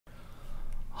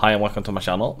Hi and welcome to my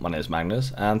channel. My name is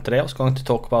Magnus, and today I was going to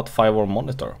talk about Firewall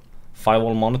Monitor.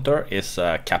 Firewall Monitor is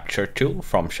a capture tool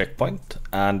from Checkpoint,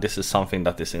 and this is something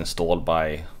that is installed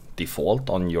by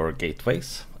default on your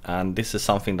gateways. And this is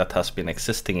something that has been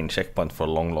existing in Checkpoint for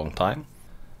a long time.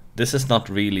 This is not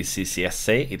really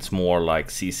CCSA, it's more like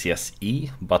CCSE,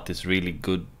 but it's really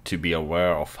good to be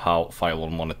aware of how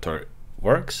Firewall Monitor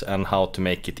works and how to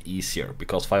make it easier,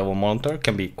 because Firewall Monitor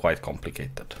can be quite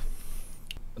complicated.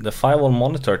 The Firewall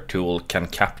Monitor tool can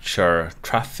capture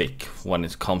traffic when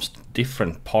it comes to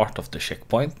different part of the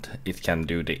checkpoint. It can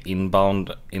do the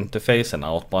inbound interface and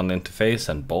outbound interface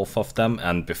and both of them,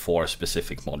 and before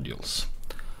specific modules.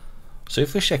 So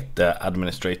if we check the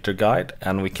administrator guide,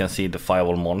 and we can see the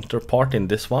Firewall Monitor part in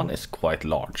this one is quite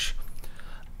large.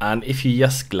 And if you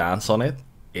just glance on it,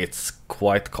 it's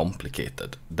quite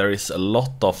complicated. There is a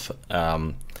lot of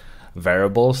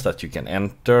variables that you can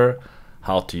enter,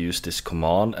 how to use this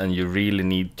command, and you really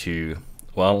need to,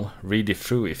 well, read it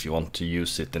through if you want to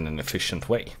use it in an efficient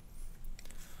way.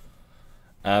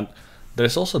 And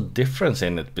there's also difference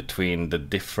in it between the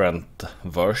different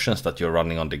versions that you're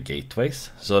running on the gateways.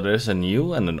 So there's a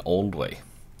new and an old way.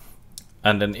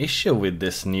 And an issue with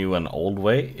this new and old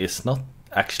way is not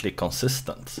actually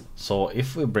consistent. So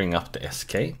if we bring up the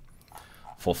SK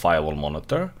for Firewall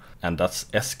Monitor, and that's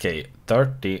SK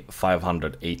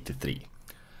 30583.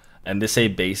 And they say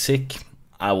basic.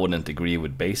 I wouldn't agree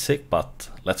with basic, but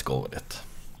let's go with it.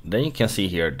 Then you can see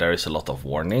here there is a lot of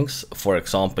warnings. For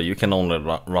example, you can only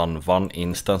run one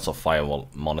instance of Firewall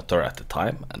Monitor at a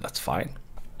time, and that's fine.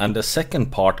 And the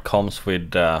second part comes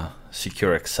with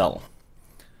Secure Excel.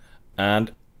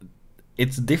 And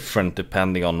it's different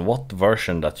depending on what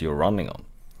version that you're running on.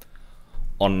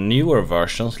 On newer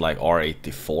versions like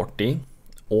R8040,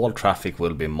 all traffic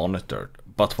will be monitored.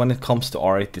 But when it comes to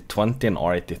R8020 and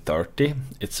R8030,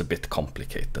 it's a bit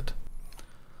complicated.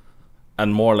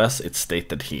 And more or less it's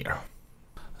stated here.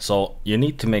 So you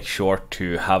need to make sure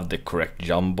to have the correct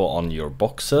jumbo on your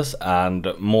boxes, and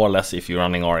more or less if you're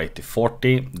running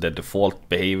R8040, the default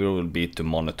behavior will be to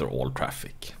monitor all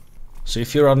traffic. So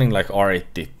if you're running like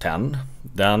R8010,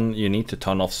 then you need to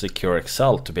turn off Secure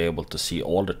Excel to be able to see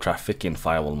all the traffic in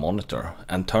Firewall Monitor.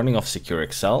 And turning off Secure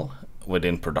Excel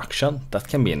within production, that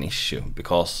can be an issue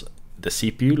because the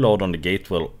CPU load on the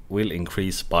gate will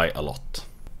increase by a lot.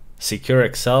 Secure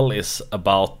Excel is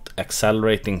about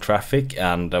accelerating traffic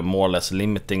and more or less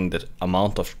limiting the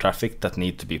amount of traffic that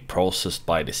need to be processed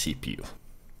by the CPU.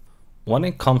 When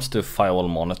it comes to Firewall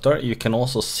Monitor, you can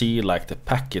also see like the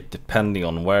packet depending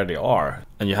on where they are.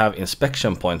 And you have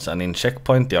inspection points, and in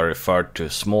Checkpoint they are referred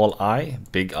to small I,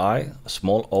 big I,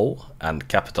 small o, and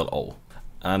capital O.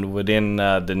 And within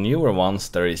the newer ones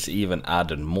there is even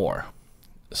added more.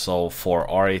 So for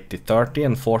R8030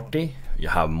 and 40 you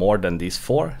have more than these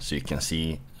four, so you can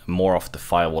see more of the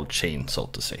firewall chain, so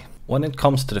to say. When it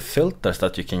comes to the filters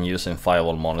that you can use in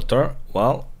Firewall Monitor,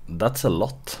 well, that's a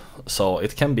lot. So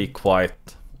it can be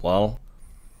quite, well,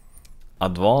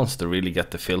 advanced to really get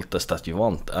the filters that you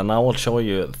want. And I will show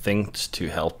you things to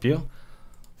help you.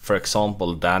 For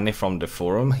example, Danny from the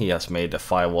forum, he has made a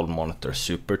Firewall Monitor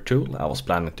super tool. I was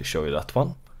planning to show you that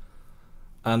one.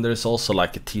 And there's also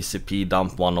like a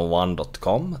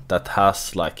tcpdump101.com that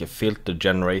has like a filter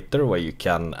generator where you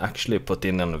can actually put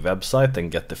in on a website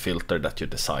and get the filter that you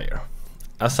desire.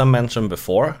 As I mentioned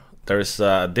before, there is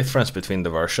a difference between the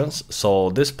versions.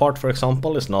 So this part, for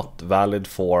example, is not valid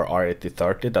for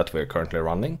R8030 that we're currently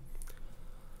running.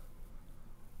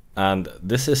 And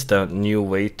this is the new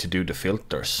way to do the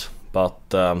filters, but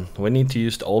we need to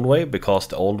use the old way because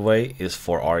the old way is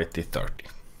for R8030.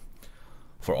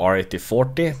 For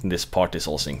R8040, this part is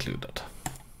also included.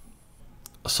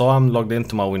 So I'm logged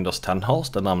into my Windows 10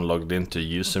 host, and I'm logged into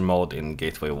user mode in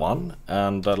Gateway 1,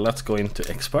 and let's go into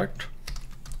expert.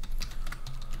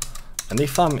 And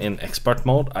if I'm in expert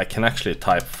mode, I can actually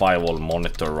type Firewall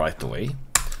Monitor right away.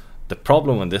 The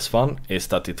problem with this one is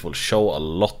that it will show a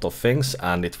lot of things,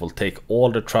 and it will take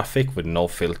all the traffic with no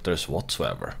filters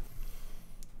whatsoever.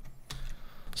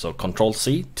 So Ctrl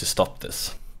C to stop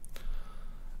this.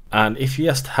 And if you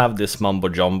just have this mumbo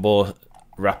jumbo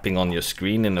wrapping on your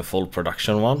screen in a full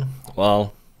production one,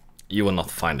 well, you will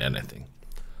not find anything.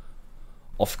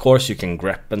 Of course you can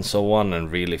grep and so on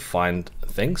and really find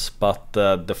things, but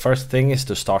the first thing is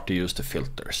to start to use the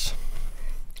filters.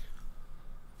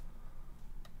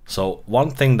 So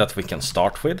one thing that we can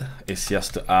start with is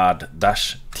just to add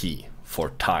 -t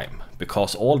for time,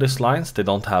 because all these lines, they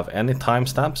don't have any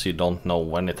timestamps, so you don't know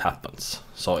when it happens.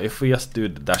 So if we just do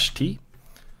the -t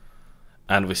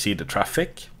and we see the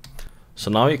traffic,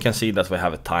 so now you can see that we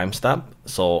have a timestamp.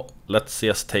 So let's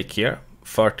just take here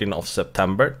 13th of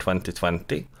September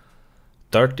 2020,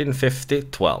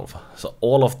 13:50:12. So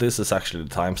all of this is actually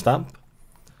the timestamp.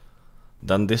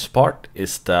 Then this part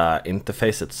is the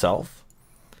interface itself.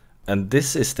 And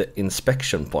this is the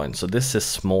inspection point. So this is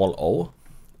small o.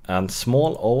 And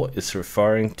small o is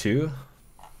referring to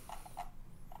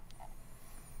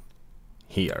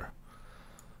here.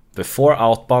 Before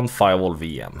outbound firewall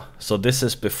VM. So this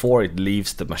is before it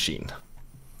leaves the machine.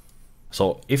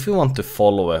 So if you want to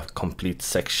follow a complete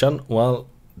section, well,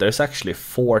 there's actually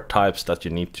 4 types that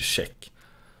you need to check.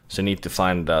 So you need to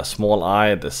find the small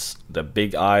I, the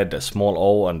big I, the small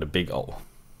o, and the big O.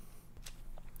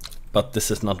 But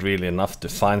this is not really enough to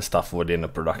find stuff within a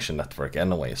production network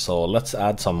anyway. So let's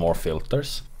add some more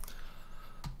filters.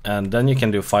 And then you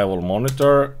can do Firewall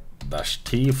Monitor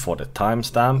 -T for the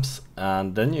timestamps.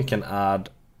 And then you can add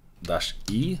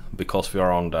 -E because we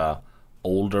are on the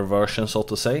older version, so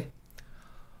to say.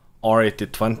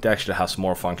 R8020 actually has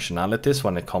more functionalities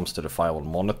when it comes to the Firewall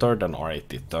Monitor than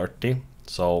R8030.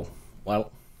 So,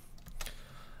 well,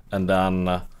 and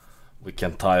then we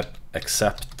can type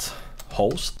accept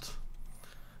host,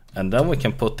 and then we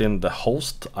can put in the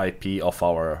host IP of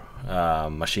our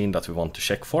machine that we want to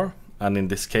check for, and in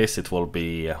this case it will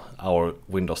be our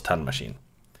Windows 10 machine.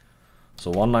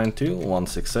 So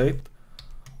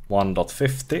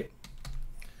 192.168.1.50,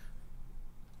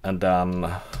 and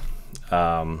then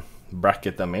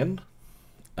bracket them in,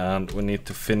 and we need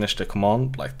to finish the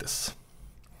command like this.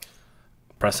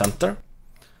 Press enter,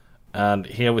 and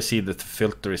here we see that the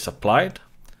filter is applied.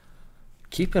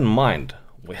 Keep in mind,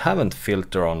 we haven't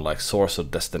filtered on like source or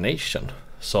destination,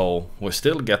 so we're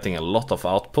still getting a lot of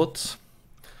outputs.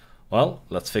 Well,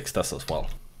 let's fix this as well.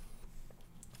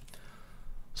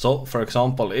 So for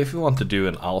example, if we want to do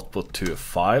an output to a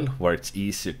file where it's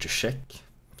easier to check,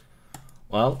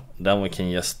 well, then we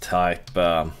can just type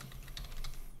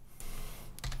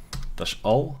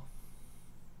 -O,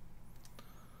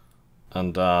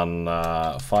 and then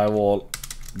firewall,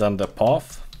 then the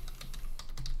path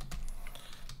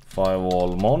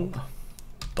firewall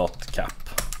mon.cap.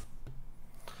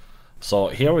 So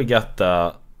here we get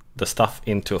the stuff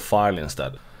into a file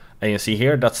instead, and you see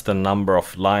here that's the number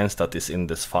of lines that is in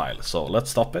this file. So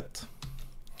let's stop it,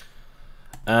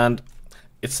 and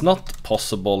it's not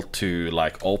possible to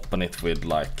like open it with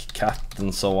like cat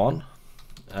and so on.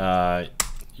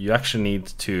 You actually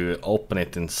need to open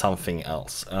it in something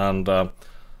else, and a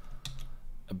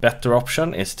better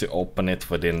option is to open it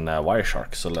within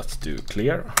Wireshark. So let's do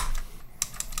clear.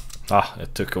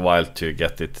 It took a while to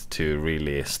get it to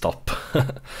really stop.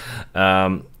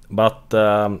 But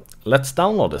let's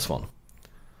download this one.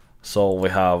 So we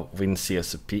have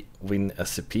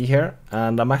WinSCP here,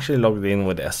 and I'm actually logged in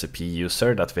with the SCP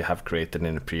user that we have created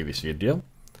in the previous video.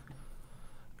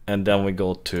 And then we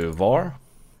go to var.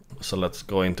 So let's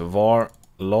go into var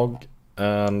log,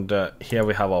 and here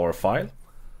we have our file.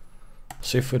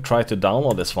 So if we try to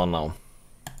download this one now,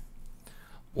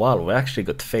 well, we actually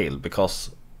got failed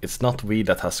because it's not we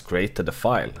that has created the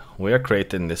file. We are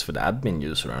creating this with the admin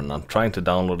user, and I'm trying to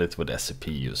download it with the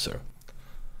SCP user.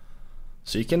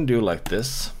 So you can do like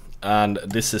this, and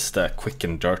this is the quick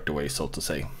and dirty way, so to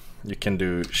say. You can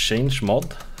do change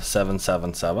mod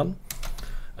 777,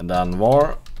 and then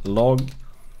var log,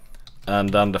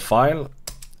 and then the file,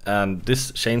 and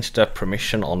this changed the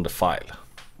permission on the file.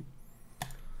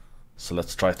 So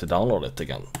let's try to download it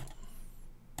again.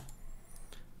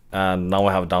 And now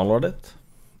I have downloaded it,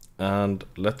 and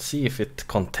let's see if it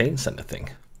contains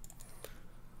anything.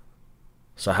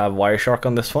 So I have Wireshark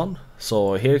on this one.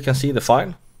 So here you can see the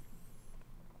file.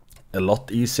 A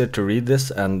lot easier to read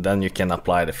this, and then you can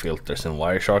apply the filters in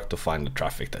Wireshark to find the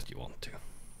traffic that you want to.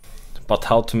 But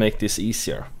how to make this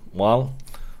easier? Well,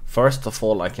 first of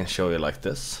all, I can show you like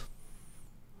this.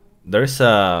 There is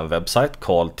a website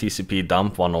called TCP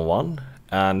dump 101,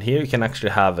 and here you can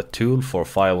actually have a tool for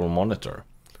Firewall Monitor.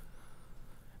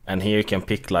 And here you can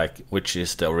pick like which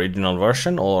is the original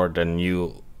version or the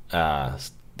new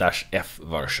 -F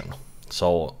version.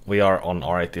 So we are on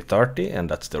R8030, and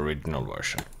that's the original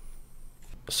version.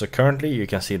 So currently you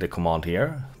can see the command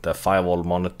here, the Firewall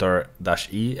Monitor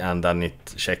 -E, and then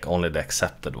it check only the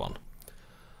accepted one.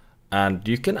 And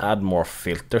you can add more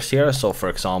filters here. So for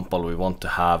example, we want to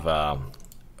have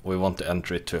we want to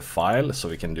enter it to a file, so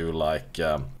we can do like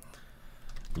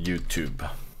YouTube.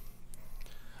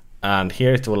 And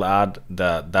here it will add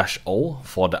the -O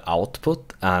for the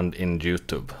output and in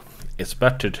YouTube. It's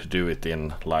better to do it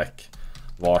in like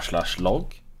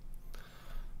var/log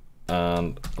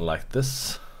and like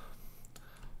this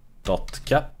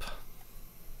 .cap.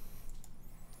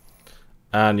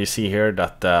 And you see here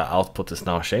that the output is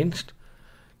now changed.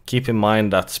 keep in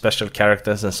mind that special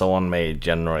characters and so on may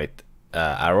generate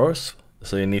errors.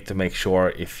 So you need to make sure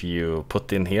if you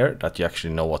put in here that you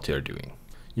actually know what you're doing.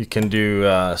 You can do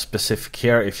specific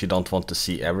here if you don't want to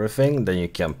see everything. Then you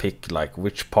can pick like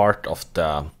which part of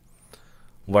the,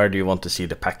 where do you want to see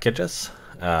the packages.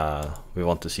 We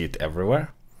want to see it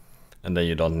everywhere. And then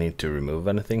you don't need to remove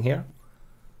anything here.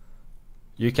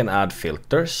 You can add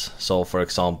filters. So for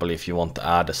example, if you want to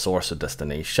add a source or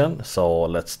destination, so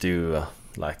let's do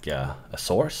like a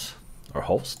source or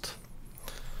host.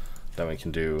 Then we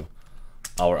can do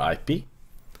our IP,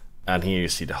 and here you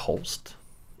see the host,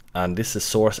 and this is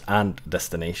source and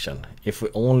destination. If we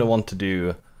only want to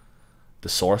do the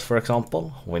source, for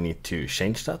example, we need to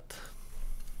change that.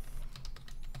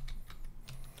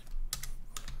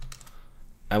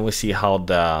 And we see how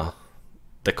the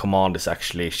command is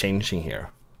actually changing here.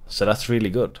 So that's really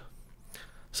good.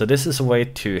 So this is a way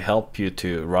to help you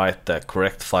to write the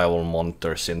correct Firewall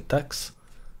Monitor syntax.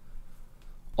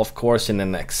 Of course, in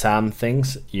an exam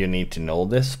things, you need to know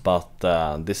this, but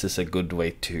this is a good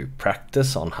way to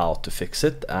practice on how to fix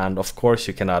it. And of course,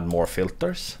 you can add more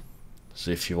filters.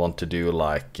 So if you want to do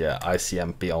like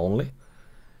ICMP only,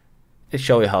 it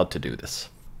shows you how to do this.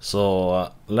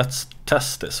 So let's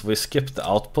test this. We skip the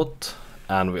output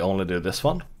and we only do this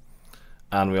one.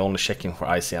 And we're only checking for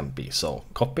ICMP. So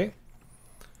copy.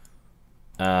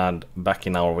 And back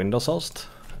in our Windows host,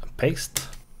 paste.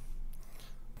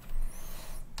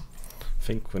 I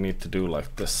think we need to do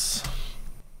like this.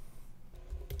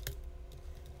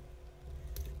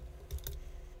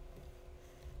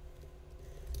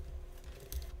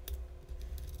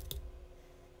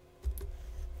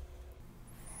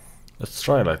 Let's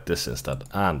try like this instead,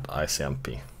 and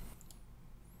ICMP.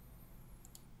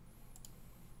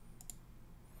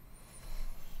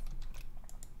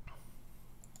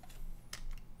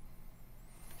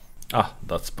 Ah,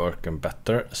 that's working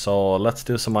better. So let's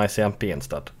do some ICMP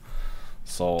instead.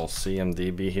 So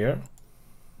CMDB here,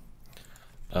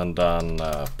 and then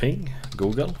ping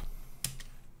Google,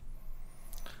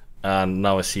 and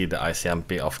now we see the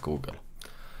ICMP of Google.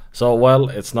 So well,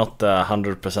 it's not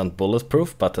 100%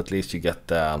 bulletproof, but at least you get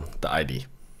the ID.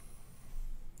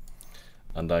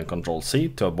 And then Control C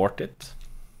to abort it.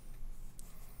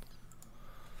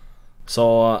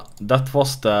 So that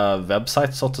was the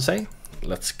website, so to say.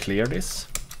 Let's clear this.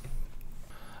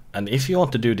 And if you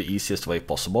want to do the easiest way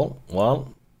possible,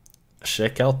 well,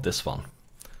 check out this one.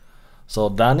 So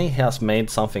Danny has made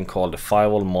something called the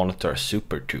Firewall Monitor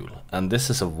Super Tool, and this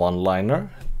is a one-liner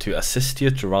to assist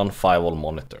you to run Firewall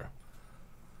Monitor.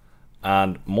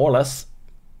 And more or less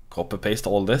copy paste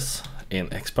all this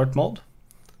in expert mode.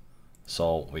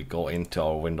 So we go into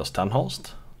our Windows 10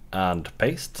 host and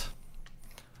paste.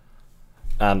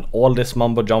 And all this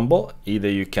mumbo jumbo, either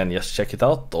you can just check it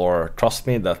out or trust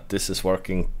me that this is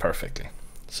working perfectly.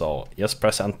 So just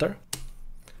press enter.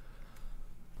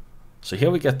 So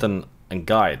here we get a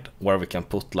guide where we can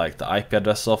put like the IP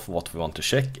address of what we want to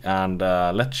check, and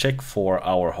let's check for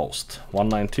our host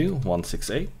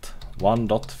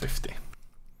 192.168.1.50.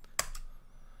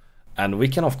 And we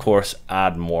can of course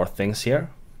add more things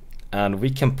here, and we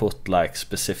can put like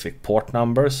specific port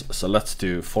numbers. So let's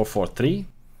do 443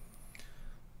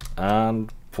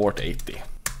 and port 80.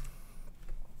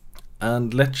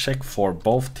 And let's check for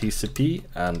both TCP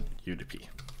and UDP.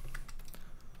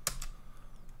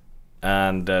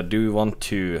 And do we want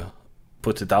to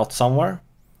put it out somewhere?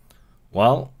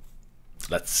 Well,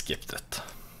 let's skip it,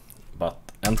 but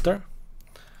enter.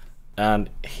 And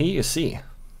here you see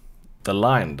the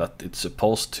line that it's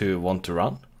supposed to want to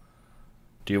run.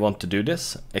 Do you want to do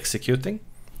this? Executing?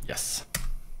 Yes.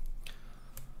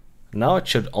 Now it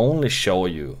should only show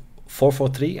you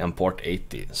 443 and port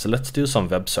 80. So let's do some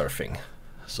web surfing.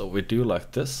 So we do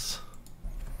like this,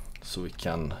 so we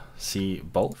can see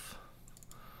both.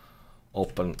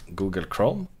 Open Google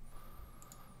Chrome,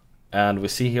 and we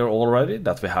see here already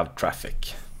that we have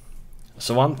traffic.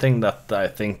 So one thing that I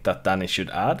think that Danny should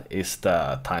add is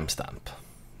the timestamp.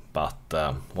 But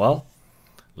well,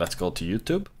 let's go to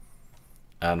YouTube,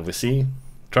 and we see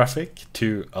traffic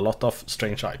to a lot of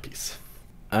strange IPs.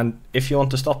 And if you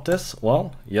want to stop this,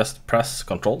 well, just press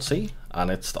Control C and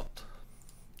it's stopped.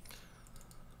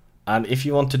 And if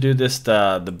you want to do this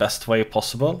the best way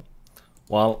possible,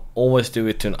 well, always do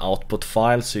it to an output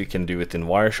file, so you can do it in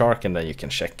Wireshark and then you can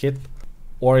check it.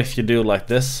 Or if you do like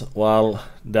this, well,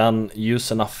 then use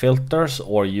enough filters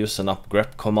or use enough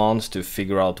grep commands to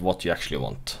figure out what you actually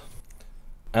want.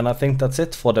 And I think that's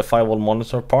it for the Firewall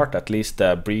Monitor part, at least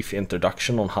a brief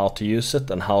introduction on how to use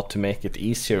it and how to make it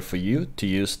easier for you to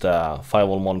use the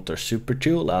Firewall Monitor Super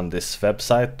Tool and this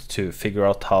website to figure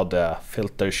out how the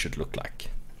filters should look like.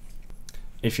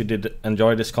 If you did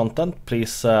enjoy this content,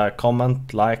 please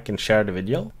comment, like and share the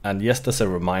video. And just as a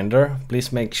reminder,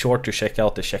 please make sure to check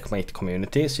out the Checkmate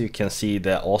community so you can see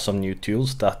the awesome new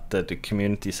tools that the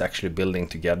community is actually building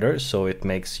together, so it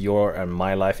makes your and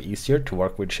my life easier to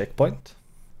work with Checkpoint.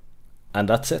 And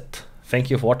that's it.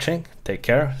 Thank you for watching. Take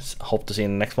care. Hope to see you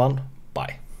in the next one.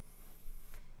 Bye.